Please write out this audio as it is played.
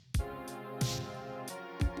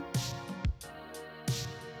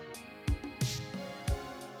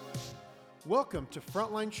Welcome to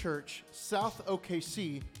Frontline Church South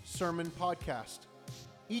OKC Sermon Podcast.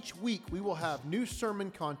 Each week we will have new sermon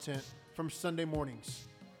content from Sunday mornings,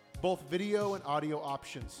 both video and audio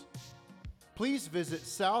options. Please visit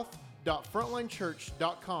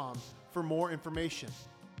south.frontlinechurch.com for more information.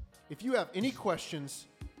 If you have any questions,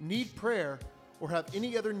 need prayer, or have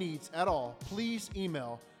any other needs at all, please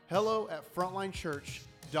email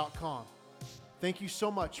hello@frontlinechurch.com. Thank you so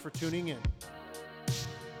much for tuning in.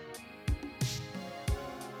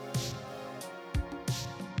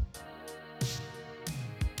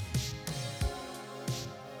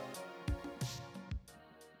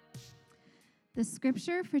 The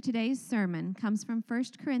scripture for today's sermon comes from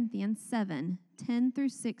 1 Corinthians 7, 10 through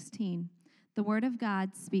 16. The word of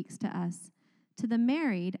God speaks to us. To the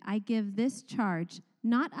married I give this charge,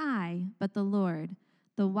 not I, but the Lord.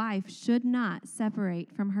 The wife should not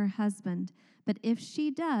separate from her husband, but if she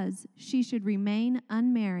does, she should remain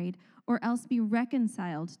unmarried or else be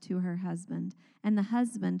reconciled to her husband, and the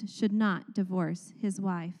husband should not divorce his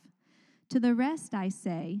wife. To the rest I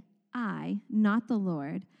say, I, not the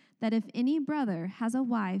Lord, that if any brother has a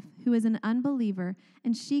wife who is an unbeliever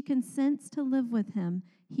and she consents to live with him,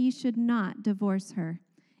 he should not divorce her.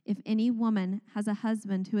 If any woman has a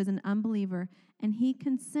husband who is an unbeliever and he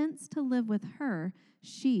consents to live with her,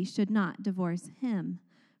 she should not divorce him.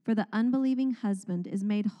 For the unbelieving husband is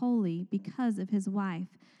made holy because of his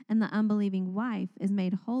wife, and the unbelieving wife is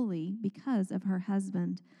made holy because of her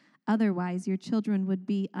husband. Otherwise your children would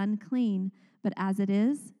be unclean, but as it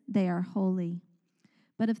is, they are holy.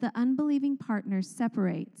 But if the unbelieving partner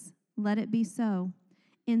separates, let it be so.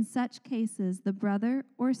 In such cases, the brother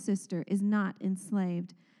or sister is not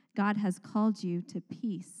enslaved. God has called you to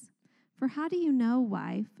peace. For how do you know,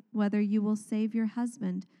 wife, whether you will save your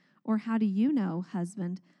husband? Or how do you know,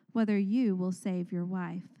 husband, whether you will save your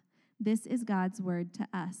wife? This is God's word to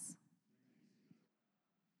us.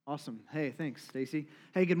 Awesome. Hey, thanks, Stacy.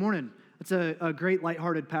 Hey, good morning. It's a great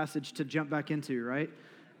lighthearted passage to jump back into, right?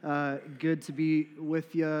 Good to be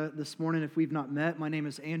with you this morning. If we've not met, my name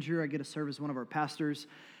is Andrew. I get to serve as one of our pastors.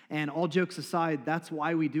 And all jokes aside, that's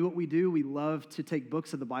why we do what we do. We love to take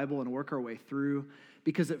books of the Bible and work our way through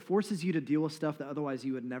because it forces you to deal with stuff that otherwise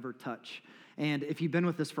you would never touch. And if you've been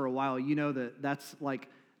with us for a while, you know that that's like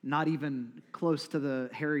not even close to the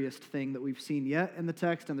hairiest thing that we've seen yet in the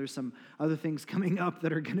text, and there's some other things coming up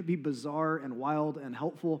that are going to be bizarre and wild and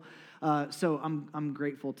helpful. So I'm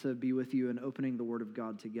grateful to be with you and opening the Word of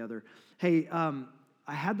God together. Hey, I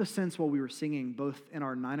had the sense while we were singing, both in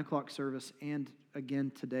our 9 o'clock service and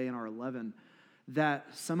again today in our 11, that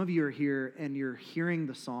some of you are here and you're hearing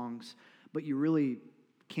the songs, but you really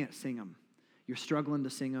can't sing them. You're struggling to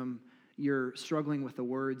sing them. You're struggling with the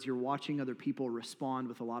words. You're watching other people respond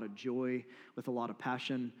with a lot of joy, with a lot of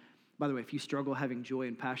passion. By the way, if you struggle having joy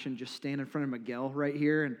and passion, just stand in front of Miguel right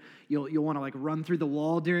here, and you'll want to like run through the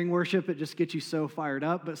wall during worship. It just gets you so fired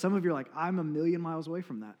up. But some of you are like, I'm a million miles away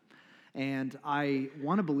from that. And I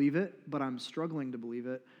want to believe it, but I'm struggling to believe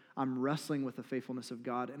it. I'm wrestling with the faithfulness of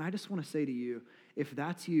God. And I just want to say to you, if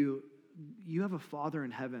that's you, you have a Father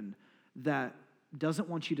in heaven that doesn't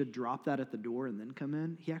want you to drop that at the door and then come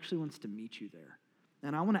in. He actually wants to meet you there.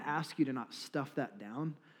 And I want to ask you to not stuff that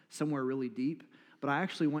down somewhere really deep, but I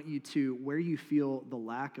actually want you to, where you feel the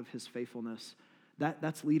lack of his faithfulness,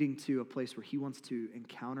 that's leading to a place where he wants to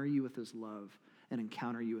encounter you with his love and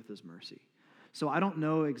encounter you with his mercy. So I don't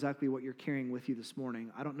know exactly what you're carrying with you this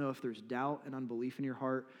morning. I don't know if there's doubt and unbelief in your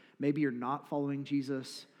heart. Maybe you're not following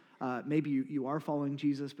Jesus. Maybe you are following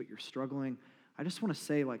Jesus, but you're struggling. I just want to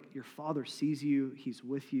say, like, your Father sees you, he's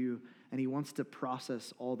with you, and he wants to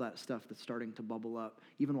process all that stuff that's starting to bubble up,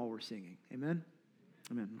 even while we're singing. Amen?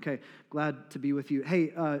 Amen. Okay, glad to be with you.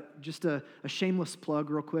 Hey, just a shameless plug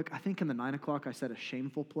real quick. I think in the 9 o'clock I said a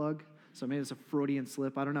shameful plug, so maybe it's a Freudian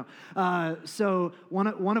slip, I don't know. So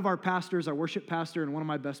one of our pastors, our worship pastor, and one of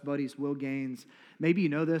my best buddies, Will Gaines, maybe you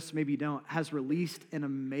know this, maybe you don't, has released an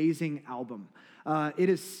amazing album. It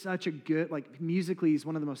is such a good, like musically, he's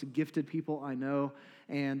one of the most gifted people I know,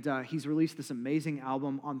 and he's released this amazing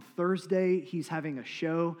album. On Thursday, he's having a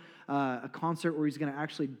show, a concert where he's going to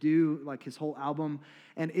actually do like his whole album,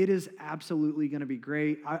 and it is absolutely going to be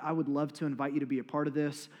great. I would love to invite you to be a part of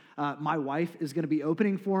this. My wife is going to be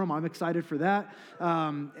opening for him. I'm excited for that,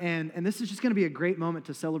 and this is just going to be a great moment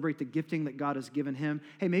to celebrate the gifting that God has given him.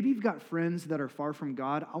 Hey, maybe you've got friends that are far from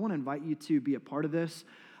God. I want to invite you to be a part of this.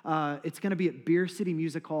 It's going to be at Beer City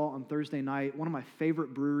Music Hall on Thursday night. One of my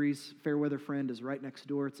favorite breweries, Fairweather Friend, is right next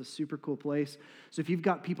door. It's a super cool place. So if you've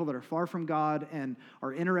got people that are far from God and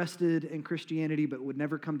are interested in Christianity but would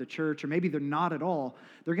never come to church, or maybe they're not at all,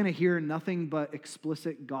 they're going to hear nothing but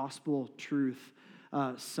explicit gospel truth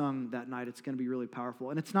sung that night. It's going to be really powerful.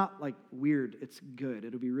 And it's not like weird. It's good.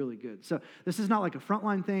 It'll be really good. So this is not like a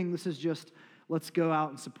frontline thing. This is just let's go out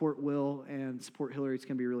and support Will and support Hillary. It's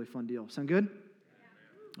going to be a really fun deal. Sound good?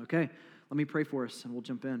 Yeah. Okay. Let me pray for us and we'll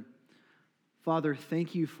jump in. Father,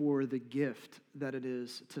 thank you for the gift that it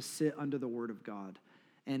is to sit under the Word of God.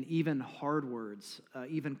 And even hard words,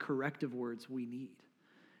 even corrective words we need.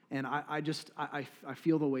 And I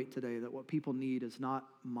feel the weight today that what people need is not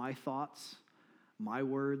my thoughts, my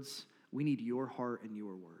words. We need your heart and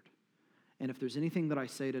your word. And if there's anything that I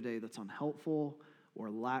say today that's unhelpful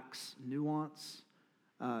or lacks nuance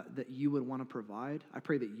that you would want to provide, I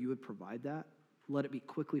pray that you would provide that. Let it be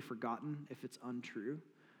quickly forgotten if it's untrue.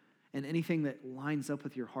 And anything that lines up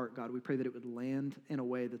with your heart, God, we pray that it would land in a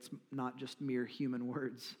way that's not just mere human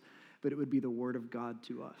words, but it would be the word of God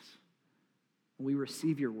to us. We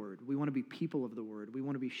receive your word. We want to be people of the word. We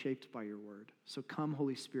want to be shaped by your word. So come,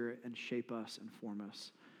 Holy Spirit, and shape us and form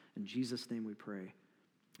us. In Jesus' name we pray.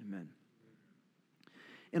 Amen.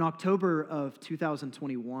 In October of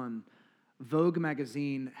 2021, Vogue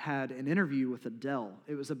magazine had an interview with Adele.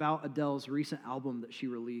 It was about Adele's recent album that she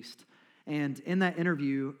released. And in that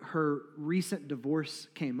interview, her recent divorce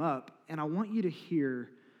came up, and I want you to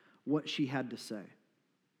hear what she had to say.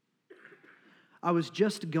 I was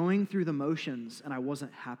just going through the motions, and I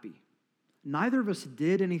wasn't happy. Neither of us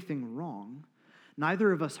did anything wrong.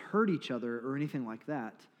 Neither of us hurt each other or anything like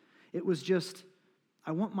that. It was just,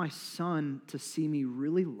 I want my son to see me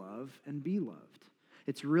really love and be loved.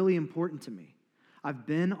 It's really important to me. I've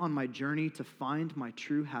been on my journey to find my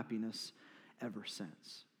true happiness ever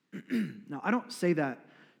since. Now, I don't say that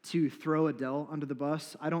to throw Adele under the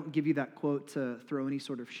bus. I don't give you that quote to throw any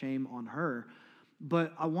sort of shame on her.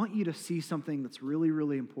 But I want you to see something that's really,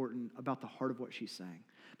 really important about the heart of what she's saying.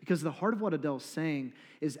 Because the heart of what Adele's saying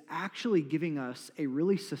is actually giving us a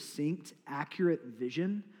really succinct, accurate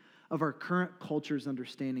vision of our current culture's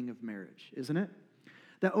understanding of marriage, isn't it?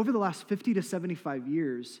 That over the last 50 to 75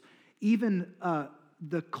 years, even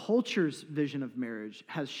the culture's vision of marriage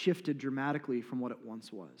has shifted dramatically from what it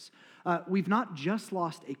once was. We've not just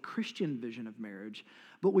lost a Christian vision of marriage,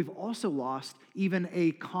 but we've also lost even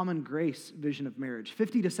a common grace vision of marriage.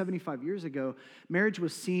 50 to 75 years ago, marriage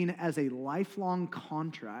was seen as a lifelong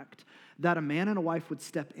contract that a man and a wife would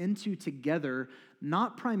step into together,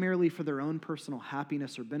 not primarily for their own personal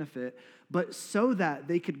happiness or benefit, but so that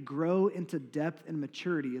they could grow into depth and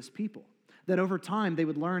maturity as people. That over time, they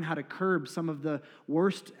would learn how to curb some of the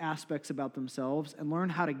worst aspects about themselves and learn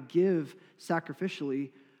how to give sacrificially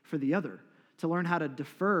for the other, to learn how to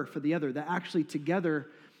defer for the other, that actually together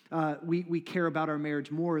we care about our marriage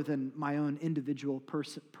more than my own individual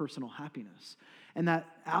personal happiness. And that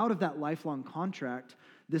out of that lifelong contract,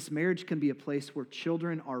 this marriage can be a place where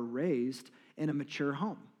children are raised in a mature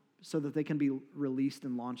home, so that they can be released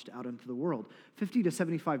and launched out into the world. 50 to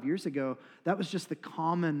 75 years ago, that was just the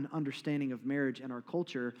common understanding of marriage in our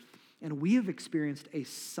culture, and we have experienced a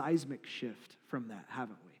seismic shift from that,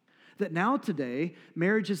 haven't we? That now today,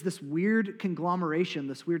 marriage is this weird conglomeration,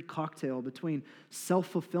 this weird cocktail between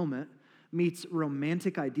self-fulfillment meets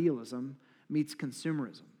romantic idealism meets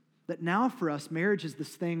consumerism. That now for us, marriage is this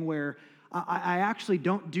thing where I actually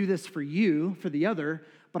don't do this for you, for the other,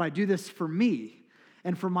 but I do this for me,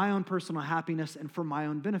 and for my own personal happiness and for my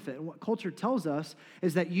own benefit. And what culture tells us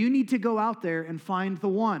is that you need to go out there and find the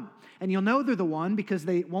one. And you'll know they're the one because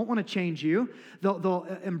they won't want to change you. They'll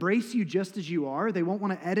embrace you just as you are. They won't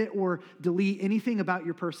want to edit or delete anything about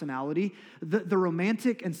your personality. The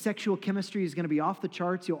romantic and sexual chemistry is going to be off the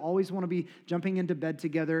charts. You'll always want to be jumping into bed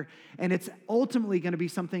together. And it's ultimately going to be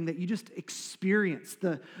something that you just experience,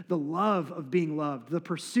 the love of being loved, the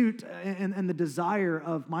pursuit and the desire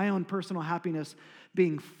of my own personal happiness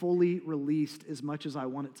being fully released as much as I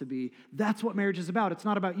want it to be. That's what marriage is about. It's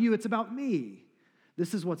not about you, it's about me.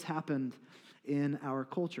 This is what's happened in our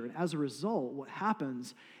culture. And as a result, what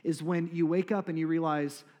happens is when you wake up and you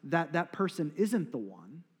realize that that person isn't the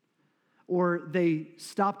one, or they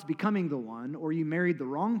stopped becoming the one, or you married the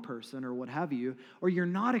wrong person, or what have you, or you're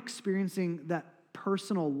not experiencing that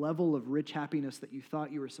personal level of rich happiness that you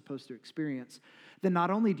thought you were supposed to experience, then not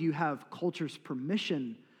only do you have culture's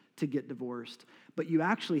permission to get divorced, but you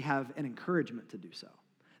actually have an encouragement to do so.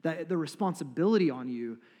 That the responsibility on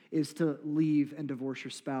you is to leave and divorce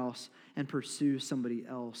your spouse and pursue somebody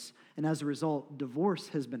else. And as a result, divorce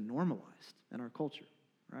has been normalized in our culture,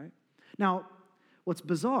 right? Now, what's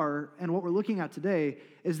bizarre and what we're looking at today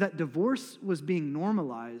is that divorce was being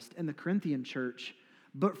normalized in the Corinthian church,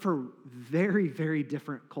 but for very, very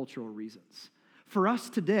different cultural reasons. For us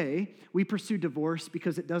today, we pursue divorce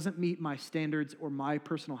because it doesn't meet my standards or my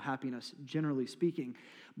personal happiness, generally speaking.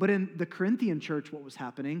 But in the Corinthian church, what was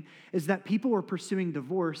happening is that people were pursuing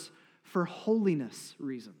divorce for holiness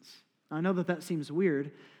reasons. I know that seems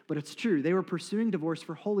weird, but it's true. They were pursuing divorce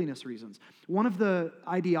for holiness reasons. One of the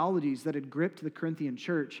ideologies that had gripped the Corinthian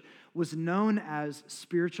church was known as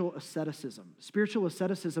spiritual asceticism. Spiritual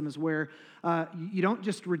asceticism is where you don't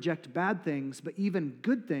just reject bad things, but even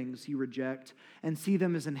good things you reject and see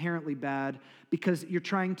them as inherently bad because you're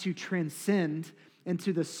trying to transcend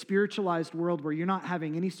into the spiritualized world where you're not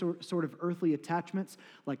having any sort of earthly attachments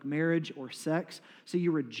like marriage or sex. So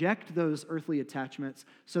you reject those earthly attachments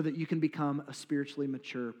so that you can become a spiritually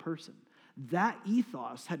mature person. That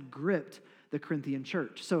ethos had gripped the Corinthian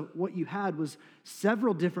church. So what you had was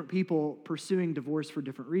several different people pursuing divorce for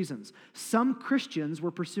different reasons. Some Christians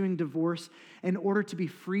were pursuing divorce in order to be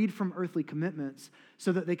freed from earthly commitments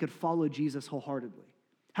so that they could follow Jesus wholeheartedly.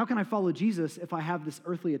 How can I follow Jesus if I have this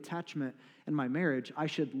earthly attachment in my marriage? I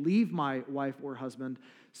should leave my wife or husband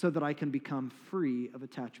so that I can become free of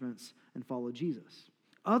attachments and follow Jesus.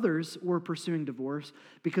 Others were pursuing divorce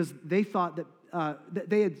because they thought that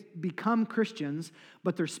they had become Christians,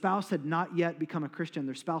 but their spouse had not yet become a Christian.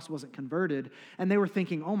 Their spouse wasn't converted. And they were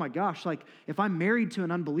thinking, oh my gosh, like if I'm married to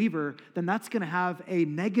an unbeliever, then that's going to have a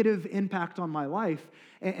negative impact on my life.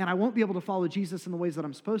 And I won't be able to follow Jesus in the ways that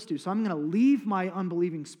I'm supposed to. So I'm going to leave my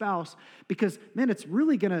unbelieving spouse because, man, it's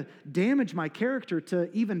really going to damage my character to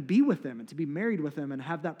even be with them and to be married with them and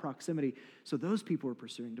have that proximity. So those people were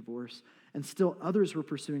pursuing divorce. And still others were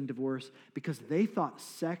pursuing divorce because they thought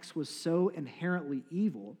sex was so inherently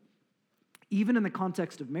evil, even in the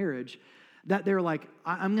context of marriage, that they're like,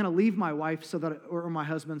 I'm going to leave my wife or my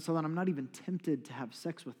husband so that I'm not even tempted to have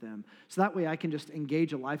sex with them. So that way I can just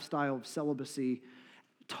engage a lifestyle of celibacy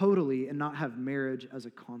totally and not have marriage as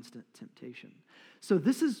a constant temptation. So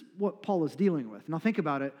this is what Paul is dealing with. Now think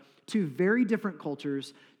about it. Two very different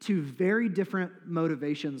cultures, two very different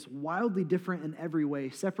motivations, wildly different in every way,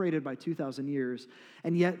 separated by 2,000 years,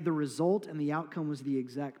 and yet the result and the outcome was the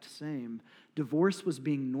exact same. Divorce was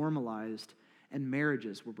being normalized and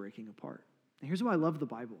marriages were breaking apart. And here's why I love the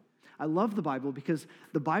Bible. I love the Bible because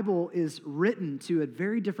the Bible is written to a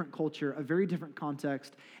very different culture, a very different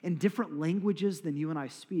context, in different languages than you and I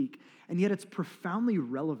speak, and yet it's profoundly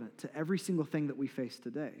relevant to every single thing that we face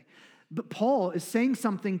today. But Paul is saying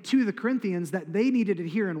something to the Corinthians that they needed to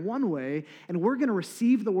hear in one way, and we're going to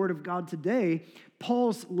receive the word of God today,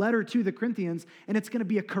 Paul's letter to the Corinthians, and it's going to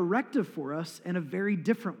be a corrective for us in a very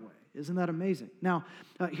different way. Isn't that amazing? Now,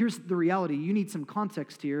 here's the reality. You need some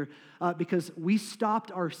context here because we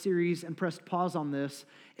stopped our series and pressed pause on this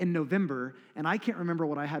in November, and I can't remember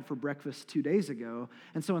what I had for breakfast 2 days ago.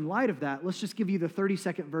 And so in light of that, let's just give you the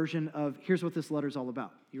 30-second version of here's what this letter's all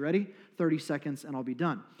about. You ready? 30 seconds and I'll be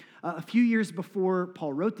done. A few years before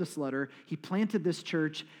Paul wrote this letter, he planted this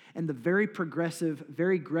church in the very progressive,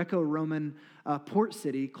 very Greco-Roman port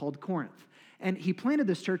city called Corinth. And he planted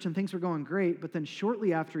this church and things were going great, but then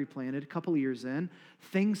shortly after he planted, a couple of years in,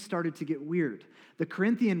 things started to get weird. The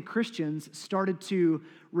Corinthian Christians started to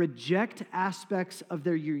reject aspects of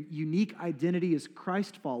their unique identity as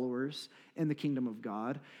Christ followers in the kingdom of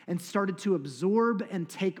God and started to absorb and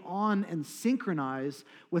take on and synchronize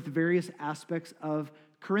with various aspects of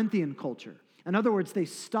Corinthian culture. In other words, they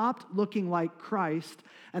stopped looking like Christ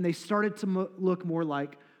and they started to look more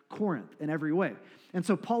like Corinth in every way. And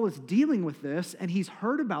so Paul is dealing with this, and he's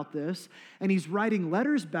heard about this, and he's writing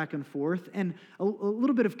letters back and forth. And a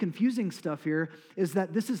little bit of confusing stuff here is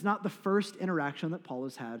that this is not the first interaction that Paul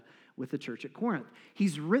has had with the church at Corinth.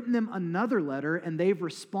 He's written them another letter, and they've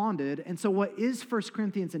responded. And so what is 1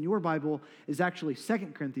 Corinthians in your Bible is actually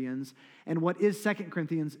 2 Corinthians, and what is 2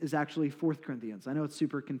 Corinthians is actually 4 Corinthians. I know it's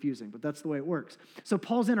super confusing, but that's the way it works. So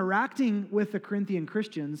Paul's interacting with the Corinthian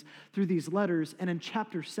Christians through these letters, and in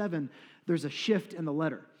chapter 7, there's a shift in the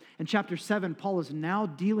letter. In chapter 7, Paul is now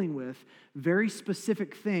dealing with very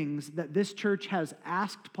specific things that this church has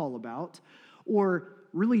asked Paul about, or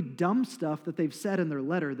really dumb stuff that they've said in their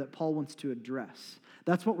letter that Paul wants to address.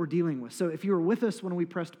 That's what we're dealing with. So if you were with us when we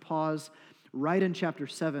pressed pause right in chapter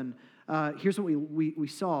 7, here's what we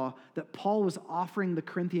saw, that Paul was offering the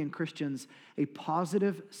Corinthian Christians a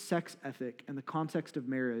positive sex ethic in the context of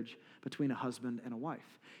marriage between a husband and a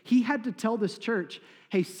wife. He had to tell this church,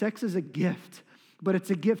 hey, sex is a gift, but it's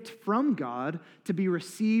a gift from God to be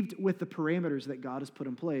received with the parameters that God has put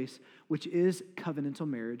in place, which is covenantal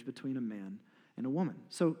marriage between a man and a woman.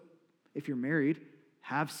 So if you're married,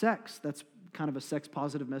 have sex. That's kind of a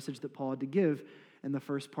sex-positive message that Paul had to give in the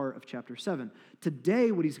first part of chapter 7.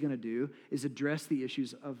 Today, what he's going to do is address the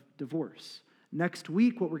issues of divorce. Next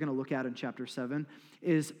week, what we're going to look at in chapter 7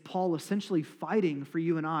 is Paul essentially fighting for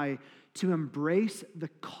you and I to embrace the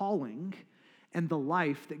calling and the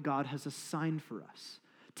life that God has assigned for us,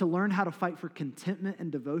 to learn how to fight for contentment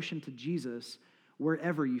and devotion to Jesus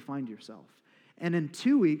wherever you find yourself. And in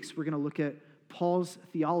 2 weeks, we're going to look at Paul's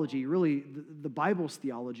theology, really the Bible's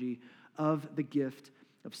theology of the gift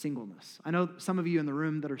of singleness. I know some of you in the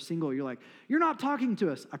room that are single, you're like, you're not talking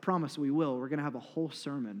to us. I promise we will. We're going to have a whole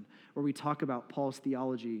sermon where we talk about Paul's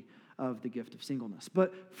theology of the gift of singleness.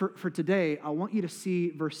 But for today, I want you to see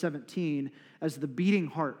verse 17 as the beating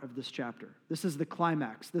heart of this chapter. This is the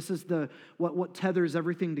climax. This is what tethers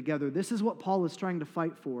everything together. This is what Paul is trying to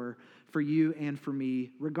fight for you and for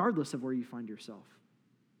me, regardless of where you find yourself.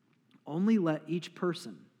 Only let each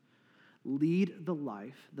person lead the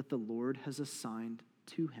life that the Lord has assigned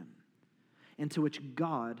to him and to which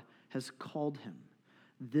God has called him.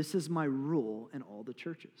 This is my rule in all the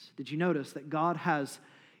churches. Did you notice that God has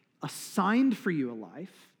assigned for you a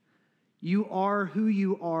life? You are who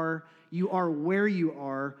you are where you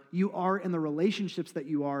are in the relationships that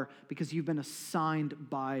you are because you've been assigned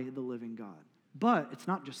by the living God. But it's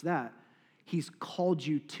not just that. He's called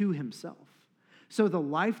you to himself. So the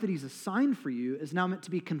life that he's assigned for you is now meant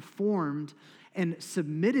to be conformed and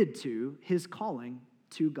submitted to his calling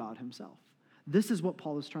to God himself. This is what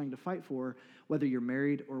Paul is trying to fight for, whether you're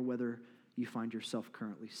married or whether you find yourself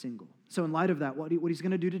currently single. So in light of that, what he's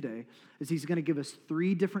going to do today is he's going to give us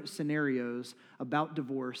 3 different scenarios about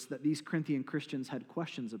divorce that these Corinthian Christians had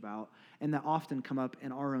questions about and that often come up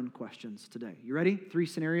in our own questions today. You ready? 3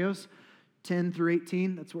 scenarios, 10 through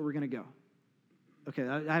 18. That's where we're going to go. Okay,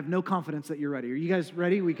 I have no confidence that you're ready. Are you guys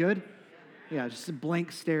ready? We good? Yeah, just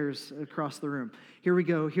blank stares across the room. Here we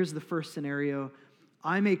go. Here's the first scenario.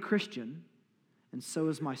 I'm a Christian, and so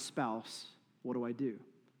is my spouse. What do I do?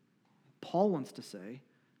 Paul wants to say,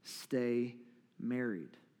 stay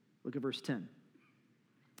married. Look at verse 10.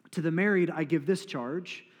 To the married I give this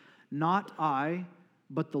charge, not I,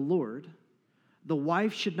 but the Lord. The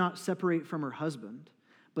wife should not separate from her husband,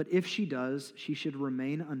 but if she does, she should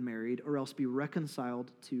remain unmarried or else be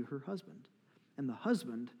reconciled to her husband. And the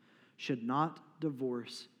husband should not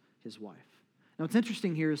divorce his wife. Now, what's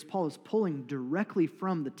interesting here is Paul is pulling directly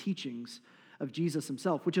from the teachings of Jesus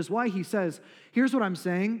himself, which is why he says, here's what I'm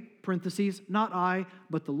saying, parentheses, not I,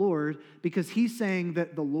 but the Lord, because he's saying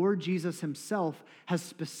that the Lord Jesus himself has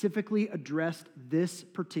specifically addressed this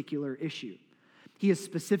particular issue. He has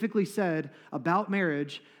specifically said about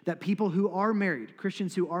marriage that people who are married,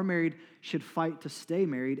 Christians who are married, should fight to stay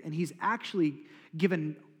married, and he's actually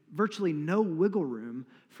given virtually no wiggle room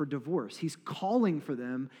for divorce. He's calling for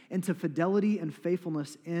them into fidelity and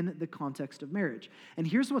faithfulness in the context of marriage. And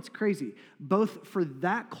here's what's crazy. Both for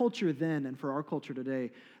that culture then and for our culture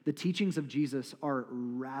today, the teachings of Jesus are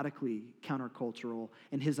radically countercultural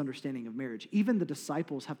in his understanding of marriage. Even the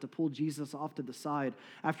disciples have to pull Jesus off to the side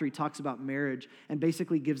after he talks about marriage and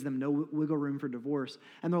basically gives them no wiggle room for divorce.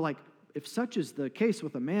 And they're like, if such is the case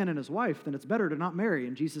with a man and his wife, then it's better to not marry.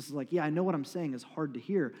 And Jesus is like, yeah, I know what I'm saying is hard to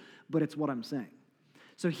hear, but it's what I'm saying.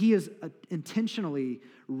 So he is intentionally,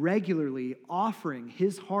 regularly offering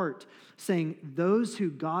his heart, saying, those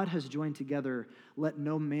who God has joined together, let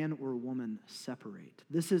no man or woman separate.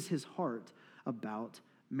 This is his heart about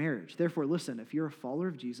marriage. Therefore, listen, if you're a follower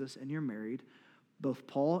of Jesus and you're married, both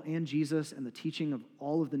Paul and Jesus and the teaching of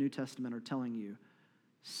all of the New Testament are telling you,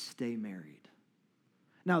 stay married.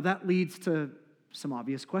 Now, that leads to some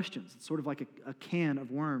obvious questions. It's sort of like a can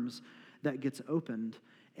of worms that gets opened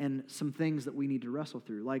and some things that we need to wrestle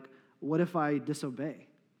through. Like, what if I disobey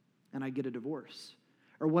and I get a divorce?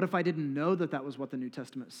 Or what if I didn't know that that was what the New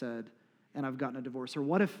Testament said and I've gotten a divorce? Or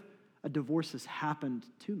what if a divorce has happened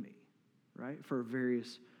to me, right, for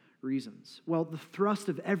various reasons? Well, the thrust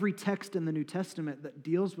of every text in the New Testament that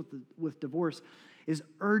deals with divorce is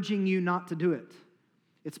urging you not to do it.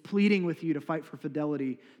 It's pleading with you to fight for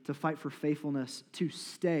fidelity, to fight for faithfulness, to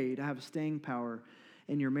stay, to have staying power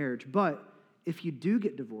in your marriage. But if you do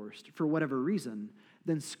get divorced for whatever reason,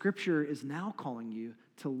 then Scripture is now calling you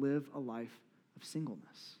to live a life of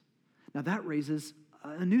singleness. Now that raises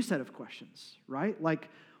a new set of questions, right? Like,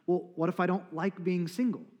 well, what if I don't like being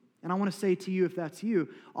single? And I want to say to you, if that's you,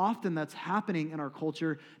 often that's happening in our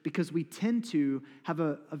culture because we tend to have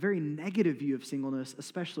a very negative view of singleness,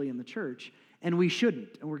 especially in the church. And we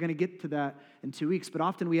shouldn't, and we're going to get to that in 2 weeks. But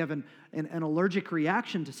often we have an allergic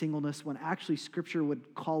reaction to singleness when actually Scripture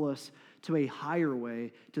would call us to a higher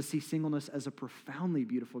way to see singleness as a profoundly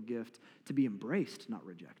beautiful gift to be embraced, not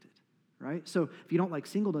rejected, right? So if you don't like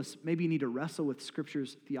singleness, maybe you need to wrestle with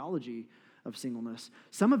Scripture's theology of singleness.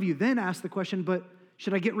 Some of you then ask the question, but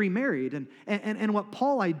Should I get remarried? And what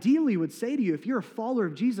Paul ideally would say to you, if you're a follower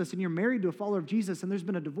of Jesus and you're married to a follower of Jesus and there's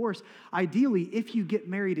been a divorce, ideally, if you get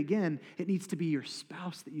married again, it needs to be your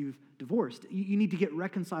spouse that you've divorced. You need to get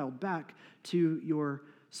reconciled back to your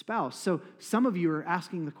spouse. So some of you are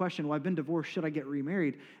asking the question, well, I've been divorced, should I get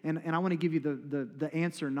remarried? And I want to give you the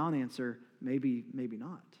answer, non-answer, maybe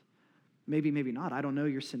not. Maybe not. I don't know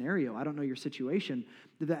your scenario. I don't know your situation.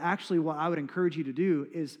 That actually what I would encourage you to do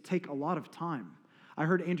is take a lot of time. I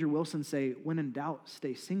heard Andrew Wilson say, when in doubt,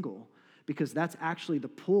 stay single, because that's actually the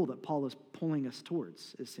pull that Paul is pulling us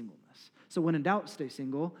towards, is singleness. So when in doubt, stay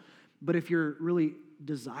single. But if you're really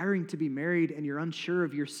desiring to be married and you're unsure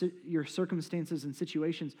of your circumstances and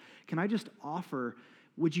situations, can I just offer,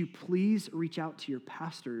 would you please reach out to your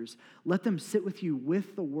pastors? Let them sit with you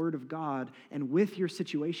with the Word of God and with your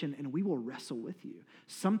situation, and we will wrestle with you.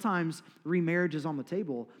 Sometimes remarriage is on the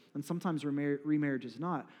table, and sometimes remarriage is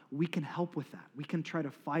not. We can help with that. We can try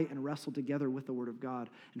to fight and wrestle together with the Word of God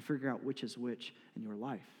and figure out which is which in your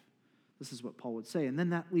life. This is what Paul would say. And then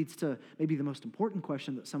that leads to maybe the most important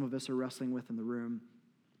question that some of us are wrestling with in the room,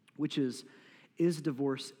 which is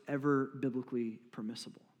divorce ever biblically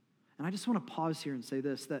permissible? And I just want to pause here and say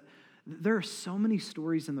this, that there are so many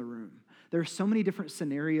stories in the room. There are so many different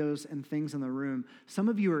scenarios and things in the room. Some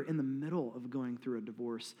of you are in the middle of going through a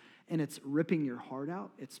divorce, and it's ripping your heart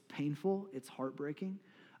out. It's painful. It's heartbreaking.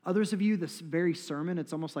 Others of you, this very sermon,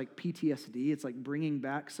 it's almost like PTSD. It's like bringing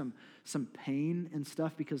back some pain and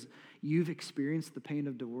stuff because you've experienced the pain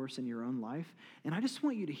of divorce in your own life. And I just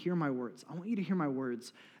want you to hear my words. I want you to hear my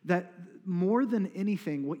words that more than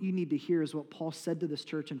anything, what you need to hear is what Paul said to this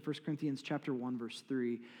church in 1 Corinthians chapter 1, verse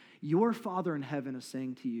 3. Your Father in heaven is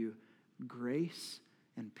saying to you, grace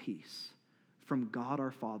and peace from God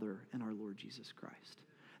our Father and our Lord Jesus Christ.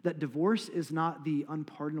 That divorce is not the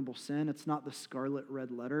unpardonable sin. It's not the scarlet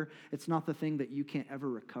red letter. It's not the thing that you can't ever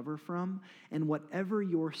recover from. And whatever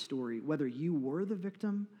your story, whether you were the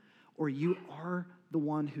victim or you are the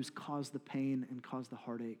one who's caused the pain and caused the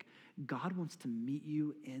heartache, God wants to meet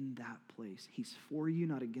you in that place. He's for you,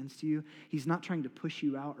 not against you. He's not trying to push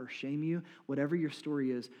you out or shame you. Whatever your story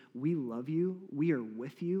is, we love you, we are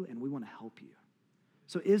with you, and we want to help you.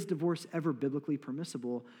 So is divorce ever biblically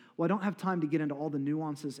permissible? Well, I don't have time to get into all the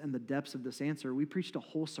nuances and the depths of this answer. We preached a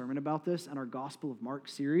whole sermon about this in our Gospel of Mark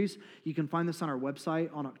series. You can find this on our website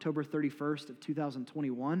on October 31st of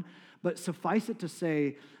 2021. But suffice it to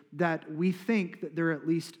say that we think that there are at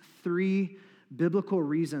least 3 biblical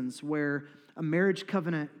reasons where a marriage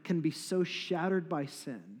covenant can be so shattered by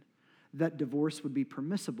sin that divorce would be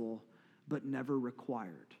permissible but never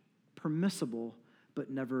required. Permissible but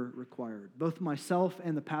never required. Both myself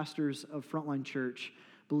and the pastors of Frontline Church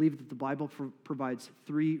believe that the Bible provides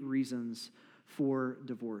 3 reasons for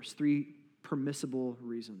divorce, 3 permissible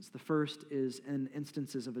reasons. The first is in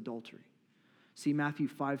instances of adultery. See Matthew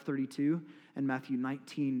 5:32 and Matthew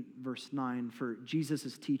 19, verse 9, for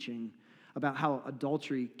Jesus' teaching about how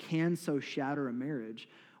adultery can so shatter a marriage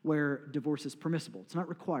where divorce is permissible. It's not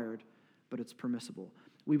required, but it's permissible.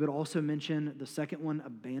 We would also mention the second one,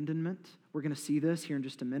 abandonment. We're going to see this here in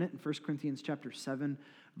just a minute. In 1 Corinthians chapter 7,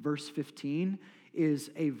 verse 15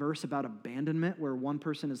 is a verse about abandonment where one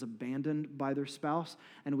person is abandoned by their spouse,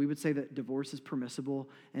 and we would say that divorce is permissible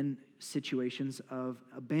in situations of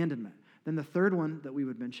abandonment. Then the third one that we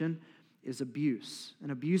would mention is abuse.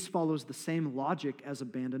 And abuse follows the same logic as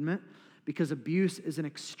abandonment because abuse is an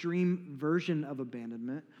extreme version of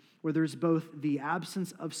abandonment where there's both the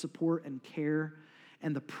absence of support and care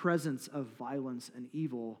and the presence of violence and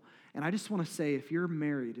evil. And I just want to say, if you're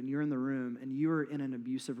married and you're in the room and you're in an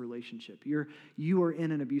abusive relationship, you are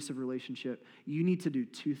in an abusive relationship, you need to do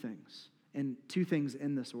 2 things, and 2 things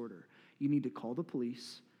in this order. You need to call the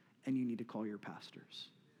police and you need to call your pastors.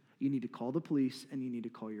 You need to call the police and you need to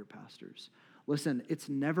call your pastors. Listen, it's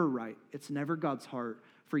never right, it's never God's heart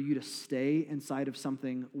for you to stay inside of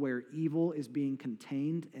something where evil is being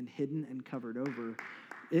contained and hidden and covered over.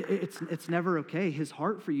 It's never okay. His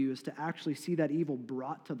heart for you is to actually see that evil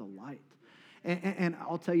brought to the light. And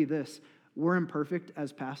I'll tell you this, we're imperfect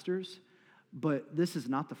as pastors, but this is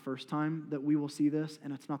not the first time that we will see this,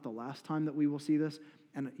 and it's not the last time that we will see this.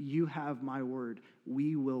 And you have my word.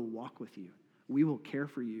 We will walk with you. We will care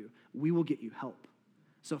for you. We will get you help.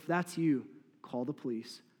 So if that's you, call the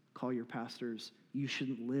police, call your pastors. You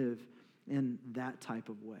shouldn't live in that type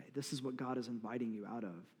of way. This is what God is inviting you out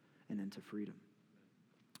of and into freedom.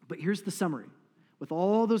 But here's the summary. With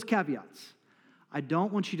all those caveats, I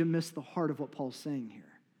don't want you to miss the heart of what Paul's saying here.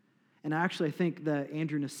 And actually, I think that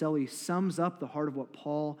Andrew Naselli sums up the heart of what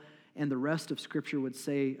Paul and the rest of Scripture would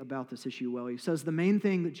say about this issue well. He says the main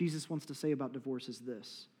thing that Jesus wants to say about divorce is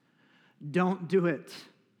this. Don't do it.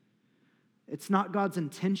 It's not God's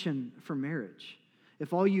intention for marriage.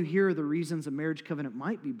 If all you hear are the reasons a marriage covenant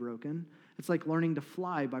might be broken, it's like learning to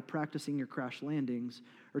fly by practicing your crash landings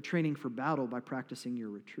or training for battle by practicing your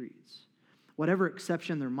retreats. Whatever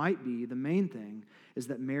exception there might be, the main thing is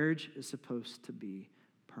that marriage is supposed to be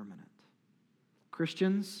permanent.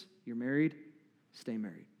 Christians, you're married, stay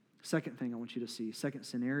married. Second thing I want you to see, second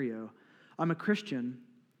scenario, I'm a Christian,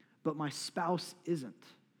 but my spouse isn't.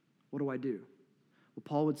 What do I do? Well,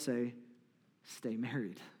 Paul would say, stay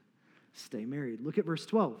married. Stay married. Look at verse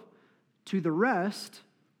 12. To the rest,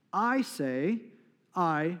 I say,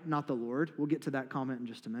 I, not the Lord, we'll get to that comment in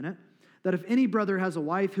just a minute, that if any brother has a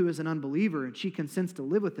wife who is an unbeliever and she consents to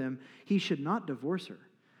live with him, he should not divorce her.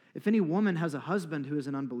 If any woman has a husband who is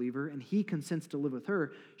an unbeliever and he consents to live with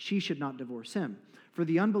her, she should not divorce him. For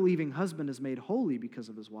the unbelieving husband is made holy because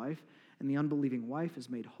of his wife, and the unbelieving wife is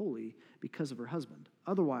made holy because of her husband.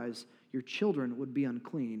 Otherwise, your children would be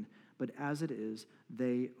unclean, but as it is,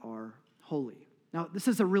 they are holy. Now, this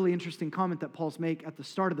is a really interesting comment that Paul's make at the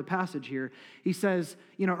start of the passage here. He says,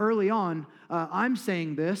 early on, I'm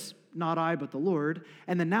saying this, not I, but the Lord.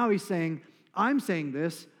 And then now he's saying, I'm saying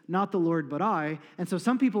this, not the Lord, but I. And so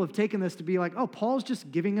some people have taken this to be like, oh, Paul's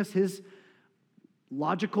just giving us his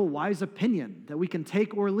logical, wise opinion that we can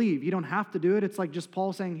take or leave. You don't have to do it. It's like just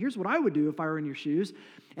Paul saying, here's what I would do if I were in your shoes.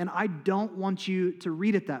 And I don't want you to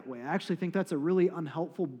read it that way. I actually think that's a really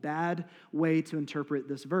unhelpful, bad way to interpret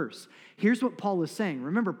this verse. Here's what Paul is saying.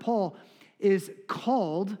 Remember, Paul is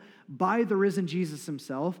called by the risen Jesus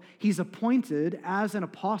himself. He's appointed as an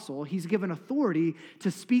apostle. He's given authority to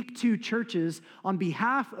speak to churches on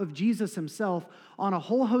behalf of Jesus himself on a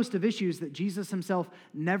whole host of issues that Jesus himself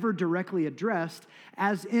never directly addressed,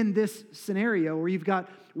 as in this scenario where you've got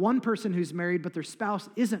one person who's married, but their spouse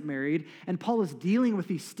isn't married, and Paul is dealing with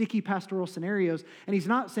these sticky pastoral scenarios, and he's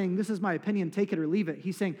not saying, this is my opinion, take it or leave it.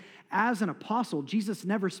 He's saying, as an apostle, Jesus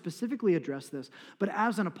never specifically addressed this, but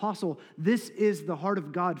as an apostle, this is the heart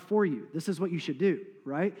of God for you. This is what you should do,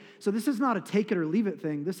 right? So this is not a take it or leave it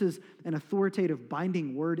thing. This is an authoritative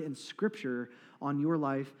binding word in Scripture on your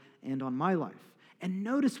life and on my life. And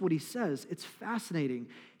notice what he says. It's fascinating.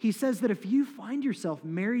 He says that if you find yourself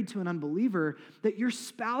married to an unbeliever, that your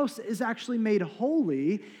spouse is actually made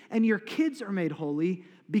holy and your kids are made holy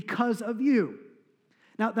because of you.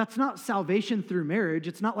 Now, that's not salvation through marriage.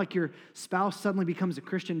 It's not like your spouse suddenly becomes a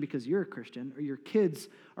Christian because you're a Christian, or your kids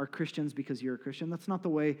are Christians because you're a Christian. That's not the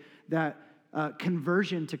way that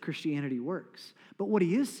conversion to Christianity works. But what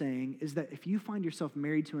he is saying is that if you find yourself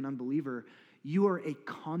married to an unbeliever, you are a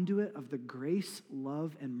conduit of the grace,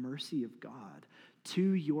 love, and mercy of God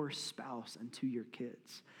to your spouse and to your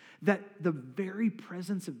kids. That the very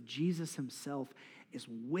presence of Jesus himself is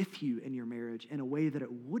with you in your marriage in a way that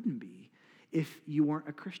it wouldn't be if you weren't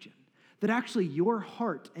a Christian. That actually your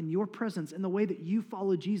heart and your presence and the way that you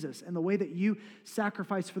follow Jesus and the way that you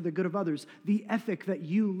sacrifice for the good of others, the ethic that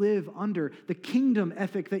you live under, the kingdom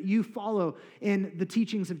ethic that you follow in the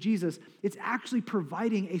teachings of Jesus, it's actually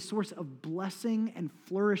providing a source of blessing and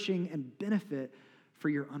flourishing and benefit for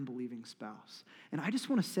your unbelieving spouse. And I just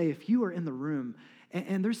want to say, if you are in the room,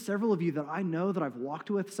 and there's several of you that I know that I've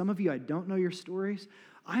walked with, some of you I don't know your stories,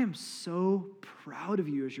 I am so proud of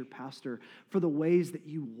you as your pastor for the ways that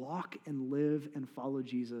you walk and live and follow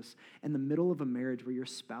Jesus in the middle of a marriage where your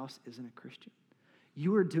spouse isn't a Christian.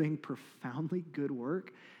 You are doing profoundly good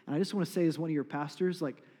work. And I just want to say as one of your pastors,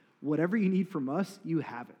 like, whatever you need from us, you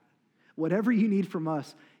have it. Whatever you need from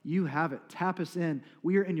us, you have it. Tap us in.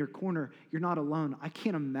 We are in your corner. You're not alone. I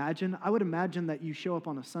can't imagine. I would imagine that you show up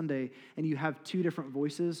on a Sunday and you have two different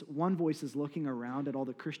voices. One voice is looking around at all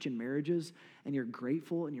the Christian marriages and you're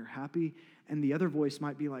grateful and you're happy. And the other voice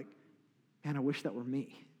might be like, man, I wish that were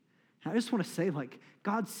me. And I just want to say, like,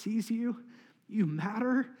 God sees you. You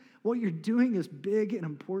matter. What you're doing is big and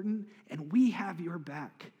important, and we have your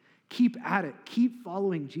back. Keep at it. Keep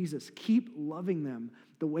following Jesus. Keep loving them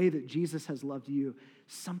the way that Jesus has loved you.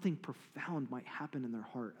 Something profound might happen in their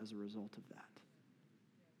heart as a result of that.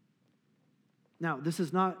 Now, this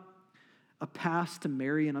is not a pass to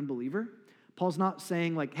marry an unbeliever. Paul's not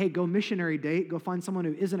saying like, hey, go missionary date, go find someone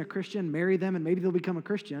who isn't a Christian, marry them, and maybe they'll become a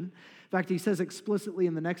Christian. In fact, he says explicitly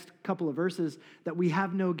in the next couple of verses that we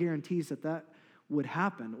have no guarantees that that would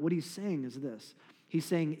happen. What he's saying is this. He's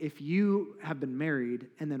saying if you have been married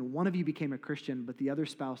and then one of you became a Christian, but the other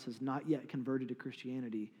spouse has not yet converted to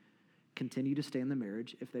Christianity, continue to stay in the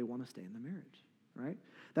marriage if they want to stay in the marriage, right?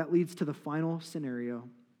 That leads to the final scenario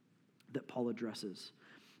that Paul addresses.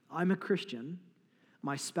 I'm a Christian,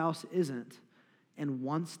 my spouse isn't, and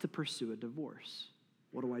wants to pursue a divorce.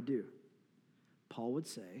 What do I do? Paul would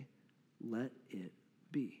say, let it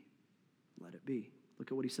be. let it be. Look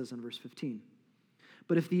at what he says in verse 15.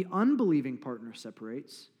 But if the unbelieving partner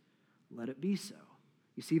separates, let it be so.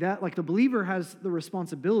 You see that? Like the believer has the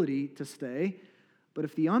responsibility to stay, but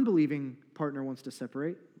if the unbelieving partner wants to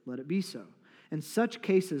separate, let it be so. In such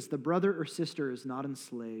cases, the brother or sister is not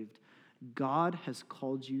enslaved. God has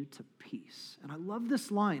called you to peace. And I love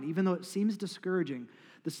this line, even though it seems discouraging.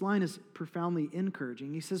 This line is profoundly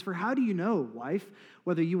encouraging. He says, for how do you know, wife,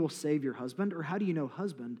 whether you will save your husband, or how do you know,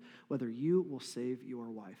 husband, whether you will save your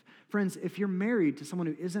wife? Friends, if you're married to someone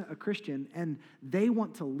who isn't a Christian and they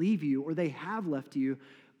want to leave you or they have left you,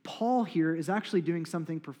 Paul here is actually doing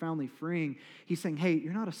something profoundly freeing. He's saying, hey,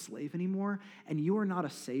 you're not a slave anymore, and you are not a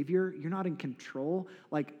savior. You're not in control.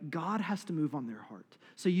 Like, God has to move on their heart.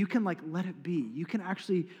 So you can, let it be. You can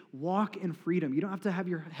actually walk in freedom. You don't have to have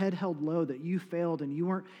your head held low that you failed and you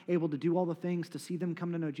weren't able to do all the things to see them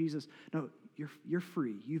come to know Jesus. No, you're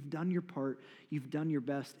free. You've done your part. You've done your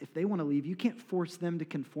best. If they want to leave, you can't force them to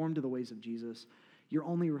conform to the ways of Jesus. You're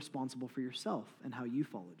only responsible for yourself and how you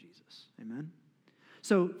follow Jesus. Amen?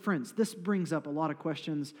 So, friends, this brings up a lot of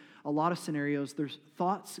questions, a lot of scenarios. There's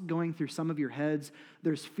thoughts going through some of your heads.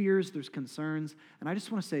 There's fears, there's concerns. And I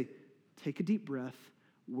just want to say, take a deep breath.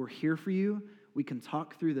 We're here for you. We can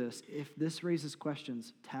talk through this. If this raises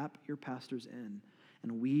questions, tap your pastors in,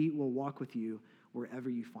 and we will walk with you wherever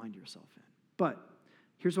you find yourself in. But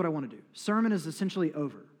here's what I want to do. Sermon is essentially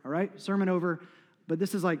over, all right? Sermon over, but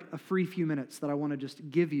this is like a free few minutes that I want to just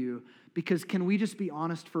give you, because can we just be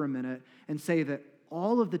honest for a minute and say that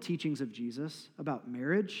all of the teachings of Jesus about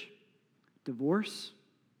marriage, divorce,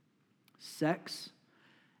 sex,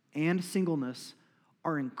 and singleness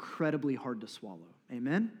are incredibly hard to swallow.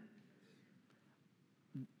 Amen?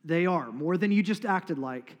 They are. More than you just acted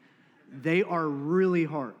like. They are really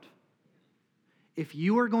hard. If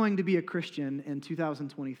you are going to be a Christian in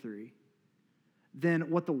 2023, then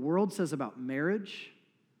what the world says about marriage,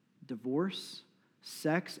 divorce,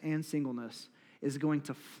 sex, and singleness is going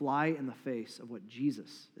to fly in the face of what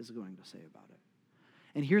Jesus is going to say about it.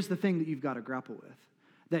 And here's the thing that you've got to grapple with,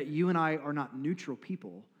 that you and I are not neutral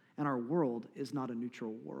people, and our world is not a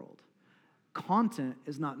neutral world. Content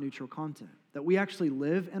is not neutral content. That we actually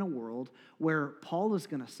live in a world where Paul is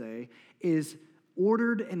going to say is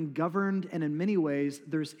ordered and governed, and in many ways,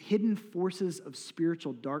 there's hidden forces of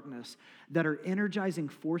spiritual darkness that are energizing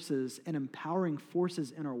forces and empowering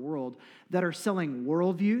forces in our world that are selling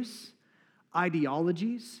worldviews,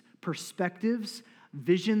 ideologies, perspectives,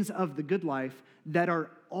 visions of the good life that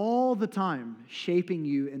are all the time shaping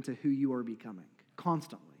you into who you are becoming,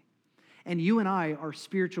 constantly. And you and I are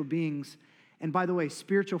spiritual beings. And by the way,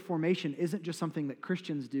 spiritual formation isn't just something that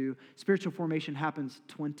Christians do. Spiritual formation happens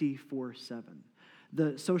 24/7.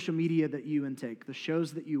 The social media that you intake, the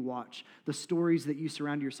shows that you watch, the stories that you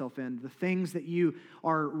surround yourself in, the things that you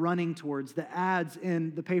are running towards, the ads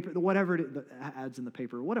in the paper, the ads in the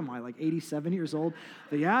paper. What am I, like 87 years old?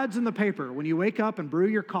 The ads in the paper, when you wake up and brew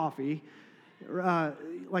your coffee,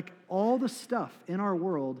 like all the stuff in our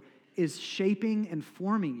world is shaping and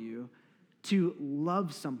forming you to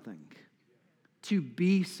love something, to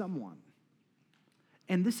be someone.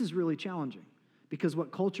 And this is really challenging, because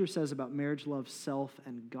what culture says about marriage, love, self,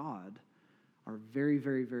 and God are very,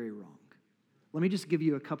 very, very wrong. Let me just give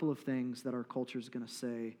you a couple of things that our culture is going to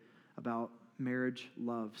say about marriage,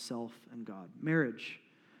 love, self, and God. Marriage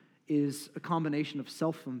is a combination of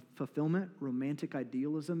self-fulfillment, romantic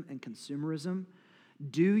idealism, and consumerism.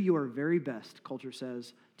 Do your very best, culture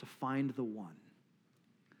says, to find the one.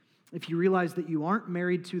 If you realize that you aren't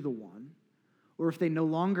married to the one, or if they no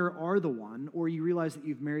longer are the one, or you realize that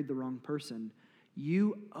you've married the wrong person,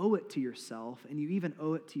 you owe it to yourself, and you even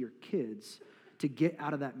owe it to your kids, to get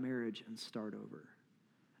out of that marriage and start over.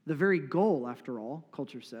 The very goal, after all,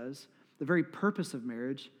 culture says, the very purpose of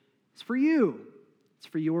marriage is for you. It's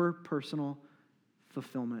for your personal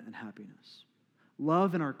fulfillment and happiness.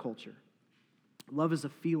 Love in our culture. Love is a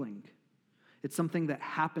feeling. It's something that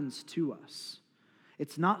happens to us.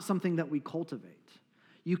 It's not something that we cultivate.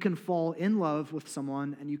 You can fall in love with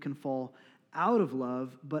someone and you can fall out of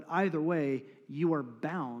love, but either way, you are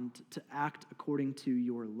bound to act according to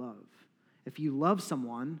your love. If you love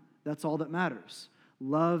someone, that's all that matters.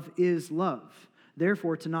 Love is love.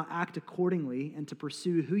 Therefore, to not act accordingly and to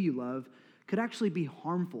pursue who you love could actually be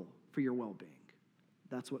harmful for your well-being.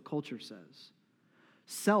 That's what culture says.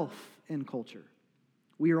 Self in culture.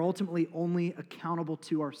 We are ultimately only accountable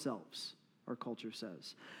to ourselves, our culture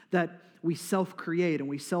says. That we self-create and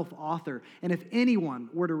we self-author. And if anyone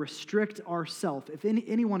were to restrict ourself, if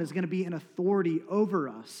anyone is going to be an authority over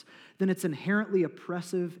us, then it's inherently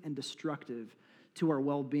oppressive and destructive to our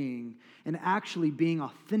well-being and actually being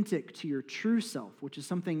authentic to your true self, which is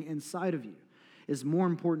something inside of you, is more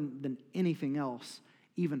important than anything else,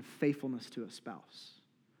 even faithfulness to a spouse.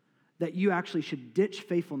 That you actually should ditch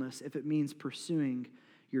faithfulness if it means pursuing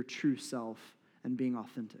your true self and being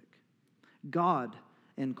authentic. God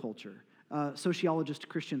and culture. Sociologist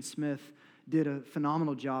Christian Smith did a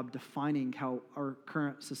phenomenal job defining how our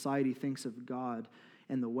current society thinks of God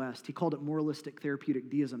in the West. He called it moralistic therapeutic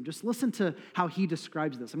deism. Just listen to how he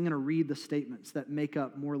describes this. I'm going to read the statements that make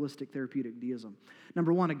up moralistic therapeutic deism.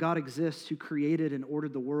 Number one, a God exists who created and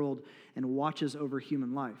ordered the world and watches over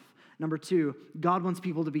human life. Number two, God wants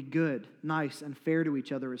people to be good, nice, and fair to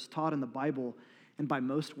each other as taught in the Bible and by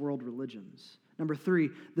most world religions. Number three,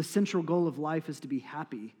 the central goal of life is to be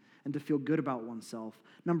happy and to feel good about oneself.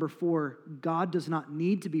 Number four, God does not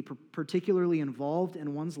need to be particularly involved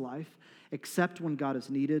in one's life except when God is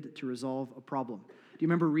needed to resolve a problem. Do you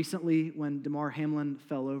remember recently when Damar Hamlin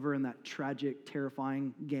fell over in that tragic,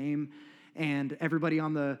 terrifying game, and everybody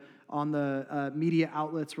on the media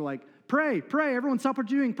outlets were like, pray, everyone stop what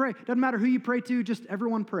you're doing, pray. Doesn't matter who you pray to, just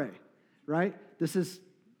everyone pray, right? This is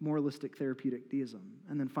moralistic therapeutic deism.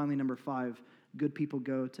 And then finally, number five, good people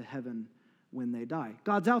go to heaven when they die.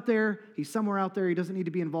 God's out there. He's somewhere out there. He doesn't need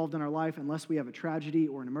to be involved in our life unless we have a tragedy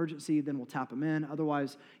or an emergency. Then we'll tap him in.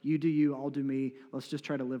 Otherwise, you do you, I'll do me. Let's just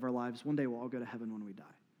try to live our lives. One day we'll all go to heaven when we die.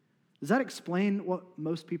 Does that explain what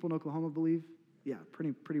most people in Oklahoma believe? Yeah,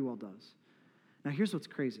 pretty well does. Now here's what's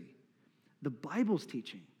crazy. The Bible's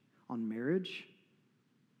teaching on marriage,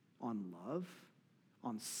 on love,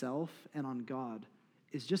 on self, and on God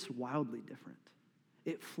is just wildly different.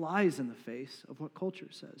 It flies in the face of what culture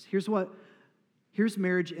says. Here's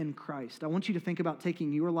marriage in Christ. I want you to think about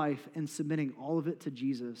taking your life and submitting all of it to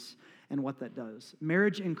Jesus and what that does.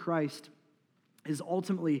 Marriage in Christ is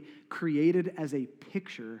ultimately created as a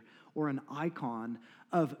picture or an icon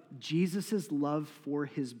of Jesus' love for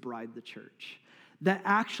his bride, the church. That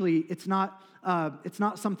actually, it's not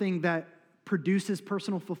something that produces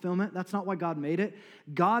personal fulfillment. That's not why God made it.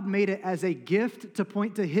 God made it as a gift to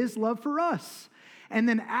point to his love for us. And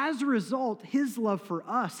then as a result, his love for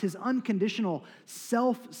us, his unconditional,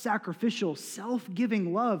 self-sacrificial,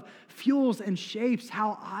 self-giving love fuels and shapes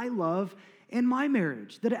how I love in my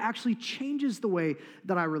marriage, that it actually changes the way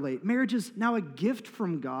that I relate. Marriage is now a gift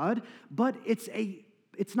from God, but it's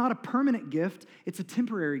not a permanent gift. It's a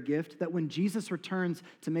temporary gift that when Jesus returns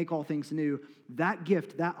to make all things new, that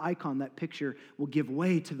gift, that icon, that picture will give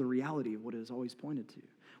way to the reality of what it has always pointed to.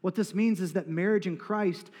 What this means is that marriage in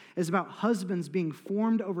Christ is about husbands being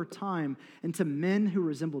formed over time into men who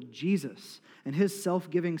resemble Jesus and his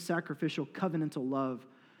self-giving, sacrificial, covenantal love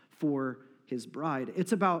for his bride.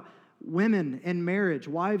 It's about women in marriage,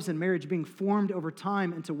 wives in marriage, being formed over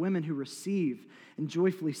time into women who receive and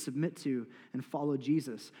joyfully submit to and follow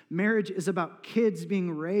Jesus. Marriage is about kids being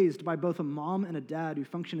raised by both a mom and a dad who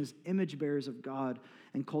function as image bearers of God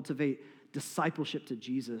and cultivate discipleship to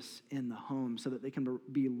Jesus in the home so that they can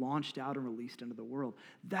be launched out and released into the world.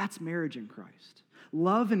 That's marriage in Christ.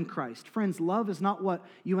 Love in Christ. Friends, love is not what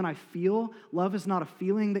you and I feel. Love is not a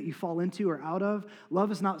feeling that you fall into or out of. Love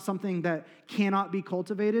is not something that cannot be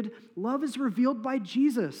cultivated. Love is revealed by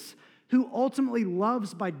Jesus, who ultimately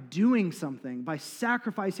loves by doing something, by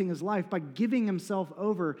sacrificing his life, by giving himself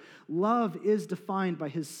over. Love is defined by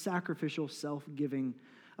his sacrificial self-giving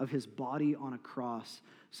of his body on a cross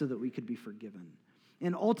so that we could be forgiven.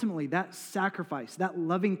 And ultimately, that sacrifice, that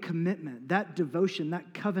loving commitment, that devotion,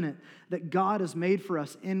 that covenant that God has made for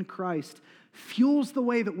us in Christ fuels the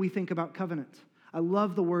way that we think about covenant. I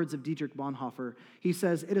love the words of Dietrich Bonhoeffer. He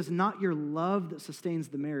says, "It is not your love that sustains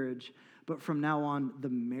the marriage, but from now on, the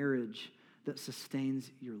marriage that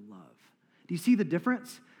sustains your love." Do you see the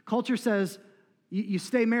difference? Culture says you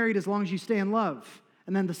stay married as long as you stay in love.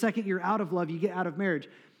 And then the second you're out of love, you get out of marriage.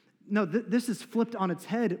 No, this is flipped on its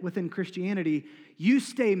head within Christianity. You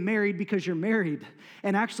stay married because you're married.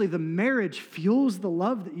 And actually, the marriage fuels the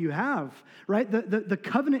love that you have, right? The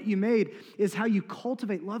covenant you made is how you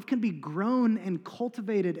cultivate. Love can be grown and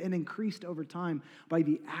cultivated and increased over time by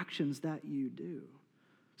the actions that you do.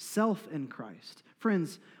 Self in Christ.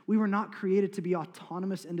 Friends, we were not created to be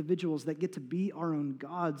autonomous individuals that get to be our own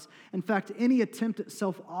gods. In fact, any attempt at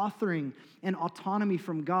self-authoring and autonomy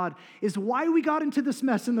from God is why we got into this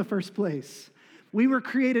mess in the first place. We were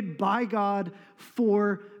created by God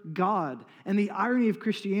for God. And the irony of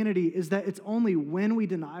Christianity is that it's only when we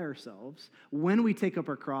deny ourselves, when we take up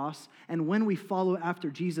our cross, and when we follow after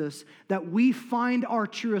Jesus that we find our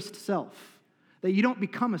truest self. That you don't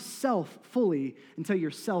become a self fully until your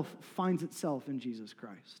self finds itself in Jesus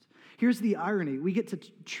Christ. Here's the irony. We get to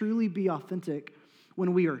truly be authentic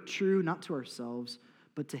when we are true not to ourselves,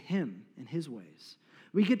 but to him and his ways.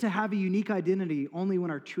 We get to have a unique identity only when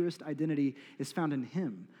our truest identity is found in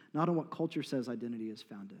him, not in what culture says identity is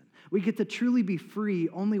found in. We get to truly be free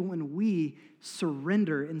only when we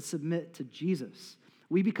surrender and submit to Jesus.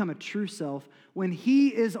 We become a true self when he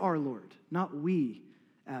is our Lord, not we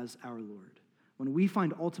as our Lord. When we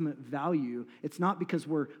find ultimate value, it's not because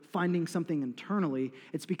we're finding something internally.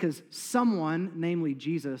 It's because someone, namely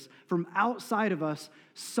Jesus, from outside of us,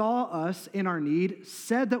 saw us in our need,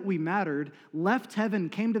 said that we mattered, left heaven,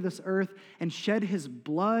 came to this earth, and shed his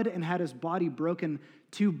blood and had his body broken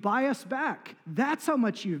to buy us back. That's how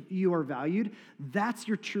much you are valued. That's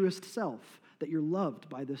your truest self, that you're loved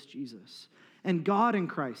by this Jesus. And God in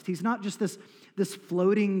Christ, he's not just this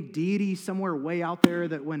floating deity somewhere way out there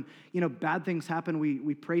that when, bad things happen,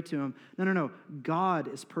 we pray to him. No.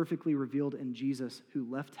 God is perfectly revealed in Jesus, who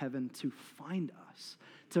left heaven to find us,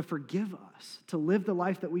 to forgive us, to live the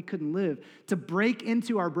life that we couldn't live, to break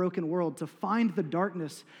into our broken world, to find the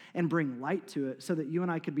darkness and bring light to it so that you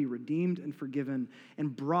and I could be redeemed and forgiven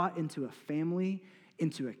and brought into a family,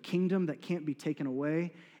 into a kingdom that can't be taken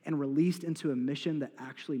away, and released into a mission that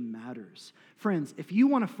actually matters. Friends, if you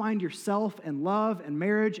want to find yourself and love and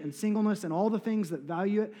marriage and singleness and all the things that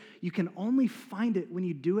value it, you can only find it when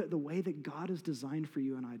you do it the way that God has designed for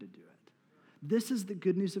you and I to do it. This is the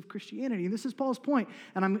good news of Christianity. And this is Paul's point.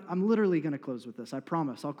 And I'm literally going to close with this. I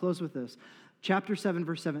promise. I'll close with this. Chapter 7,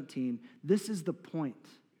 verse 17. This is the point.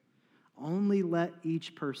 Only let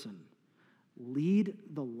each person lead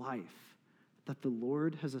the life that the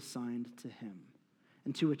Lord has assigned to him,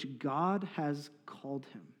 and to which God has called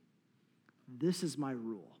him. This is my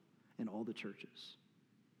rule in all the churches.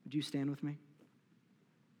 Would you stand with me?